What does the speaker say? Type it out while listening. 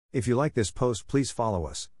If you like this post, please follow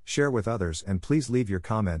us, share with others, and please leave your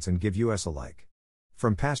comments and give us a like.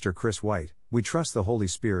 From Pastor Chris White, we trust the Holy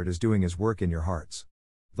Spirit is doing His work in your hearts.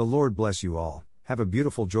 The Lord bless you all. Have a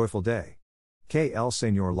beautiful, joyful day. Que el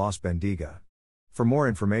Señor los bendiga. For more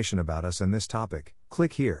information about us and this topic,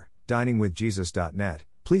 click here, diningwithjesus.net.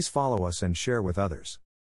 Please follow us and share with others.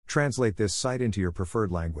 Translate this site into your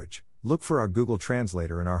preferred language. Look for our Google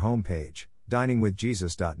Translator in our homepage,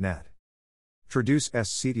 diningwithjesus.net. Traduce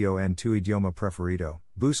este sitio en tu idioma preferido.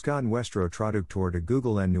 Busca nuestro traductor de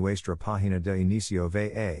Google en nuestra página de inicio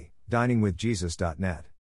va, diningwithjesus.net.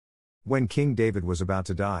 When King David was about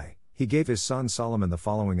to die, he gave his son Solomon the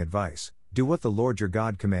following advice: do what the Lord your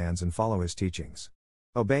God commands and follow his teachings.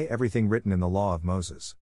 Obey everything written in the law of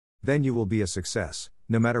Moses. Then you will be a success,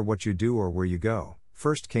 no matter what you do or where you go.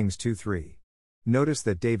 1 Kings 2:3. Notice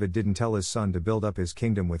that David didn't tell his son to build up his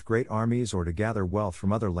kingdom with great armies or to gather wealth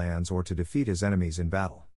from other lands or to defeat his enemies in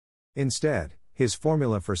battle. Instead, his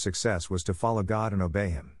formula for success was to follow God and obey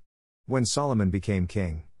Him. When Solomon became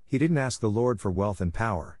king, he didn't ask the Lord for wealth and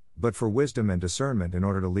power, but for wisdom and discernment in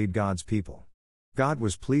order to lead God's people. God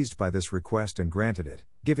was pleased by this request and granted it,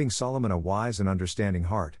 giving Solomon a wise and understanding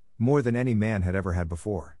heart, more than any man had ever had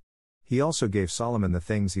before. He also gave Solomon the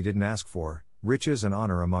things he didn't ask for: riches and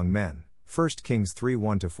honor among men. 1 Kings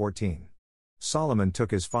 3:1-14. Solomon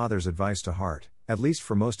took his father's advice to heart, at least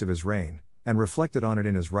for most of his reign, and reflected on it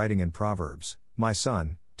in his writing in Proverbs: My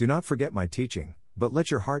son, do not forget my teaching, but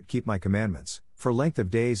let your heart keep my commandments, for length of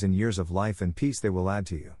days and years of life and peace they will add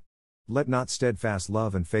to you. Let not steadfast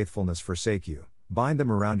love and faithfulness forsake you, bind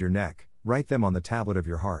them around your neck, write them on the tablet of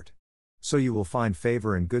your heart. So you will find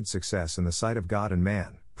favor and good success in the sight of God and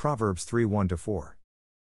man. Proverbs 3:1-4.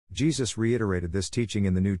 Jesus reiterated this teaching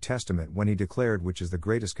in the New Testament when he declared which is the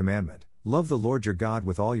greatest commandment: love the Lord your God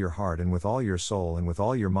with all your heart and with all your soul and with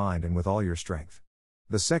all your mind and with all your strength.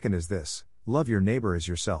 The second is this: love your neighbor as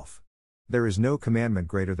yourself. There is no commandment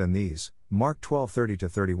greater than these. Mark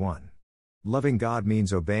 12:30-31. Loving God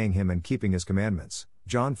means obeying Him and keeping His commandments.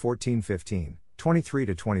 John 14:15,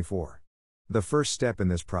 23-24. The first step in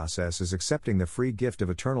this process is accepting the free gift of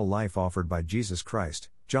eternal life offered by Jesus Christ.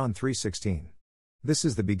 John 3:16. This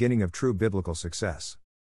is the beginning of true biblical success.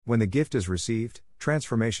 When the gift is received,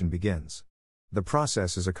 transformation begins. The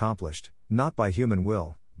process is accomplished, not by human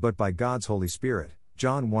will, but by God's Holy Spirit.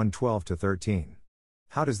 John 1:12-13.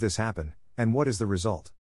 How does this happen, and what is the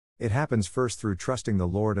result? It happens first through trusting the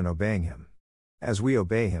Lord and obeying Him. As we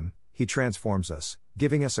obey Him, He transforms us,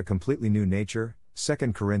 giving us a completely new nature.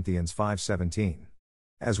 2 Corinthians 5:17.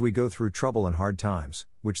 As we go through trouble and hard times,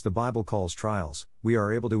 which the Bible calls trials, we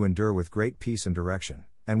are able to endure with great peace and direction,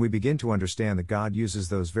 and we begin to understand that God uses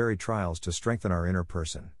those very trials to strengthen our inner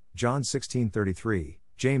person. John 16:33,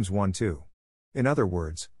 James 1:2. In other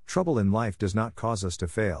words, trouble in life does not cause us to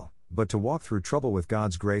fail, but to walk through trouble with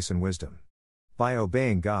God's grace and wisdom. By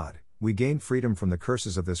obeying God, we gain freedom from the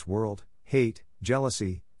curses of this world: hate,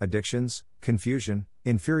 jealousy, addictions, confusion,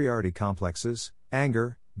 inferiority complexes,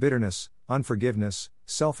 anger, bitterness, unforgiveness,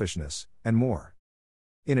 selfishness, and more.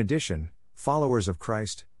 In addition, followers of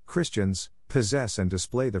Christ, Christians, possess and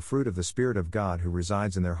display the fruit of the Spirit of God who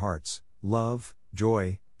resides in their hearts: love,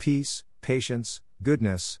 joy, peace, patience,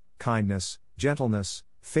 goodness, kindness, gentleness,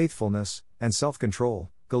 faithfulness, and self-control.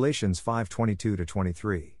 Galatians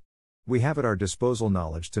 5:22-23. We have at our disposal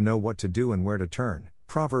knowledge to know what to do and where to turn.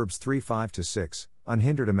 Proverbs 3:5-6,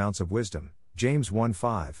 unhindered amounts of wisdom. James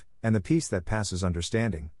 1:5, and the peace that passes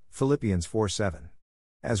understanding. Philippians 4:7.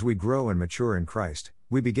 As we grow and mature in Christ,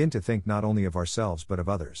 we begin to think not only of ourselves but of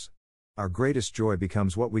others. Our greatest joy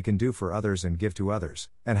becomes what we can do for others and give to others,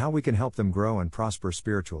 and how we can help them grow and prosper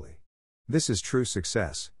spiritually. This is true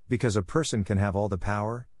success, because a person can have all the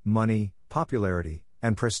power, money, popularity,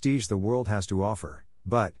 and prestige the world has to offer,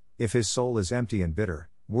 but, if his soul is empty and bitter,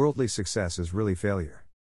 worldly success is really failure.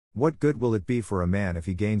 What good will it be for a man if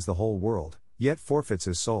he gains the whole world, yet forfeits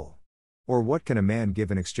his soul? Or what can a man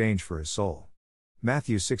give in exchange for his soul?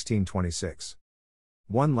 Matthew 16:26.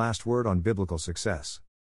 One last word on biblical success.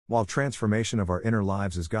 While transformation of our inner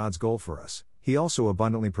lives is God's goal for us, He also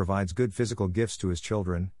abundantly provides good physical gifts to His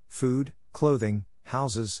children: food, clothing,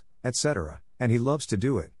 houses, etc., and He loves to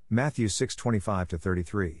do it. Matthew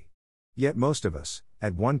 6:25-33. Yet most of us,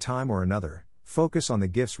 at one time or another, focus on the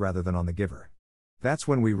gifts rather than on the giver. That's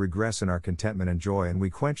when we regress in our contentment and joy and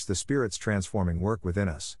we quench the Spirit's transforming work within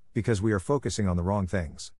us, because we are focusing on the wrong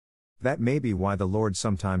things. That may be why the Lord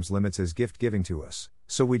sometimes limits His gift giving to us,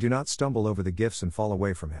 so we do not stumble over the gifts and fall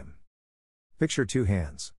away from Him. Picture two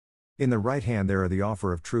hands. In the right hand there are the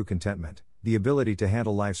offer of true contentment, the ability to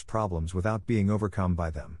handle life's problems without being overcome by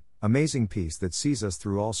them, amazing peace that sees us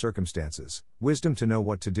through all circumstances, wisdom to know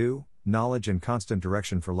what to do, knowledge and constant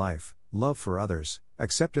direction for life, love for others,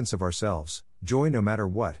 acceptance of ourselves, joy no matter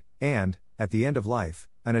what, and, at the end of life,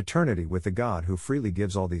 an eternity with the God who freely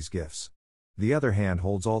gives all these gifts. The other hand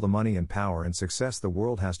holds all the money and power and success the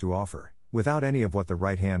world has to offer, without any of what the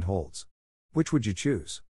right hand holds. Which would you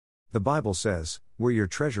choose? The Bible says, "Where your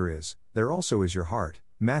treasure is, there also is your heart,"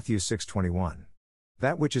 Matthew 6:21.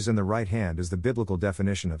 That which is in the right hand is the biblical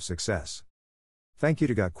definition of success. Thank you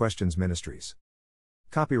to Got Questions Ministries.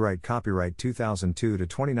 Copyright 2002 to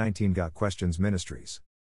 2019 Got Questions Ministries.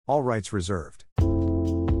 All rights reserved.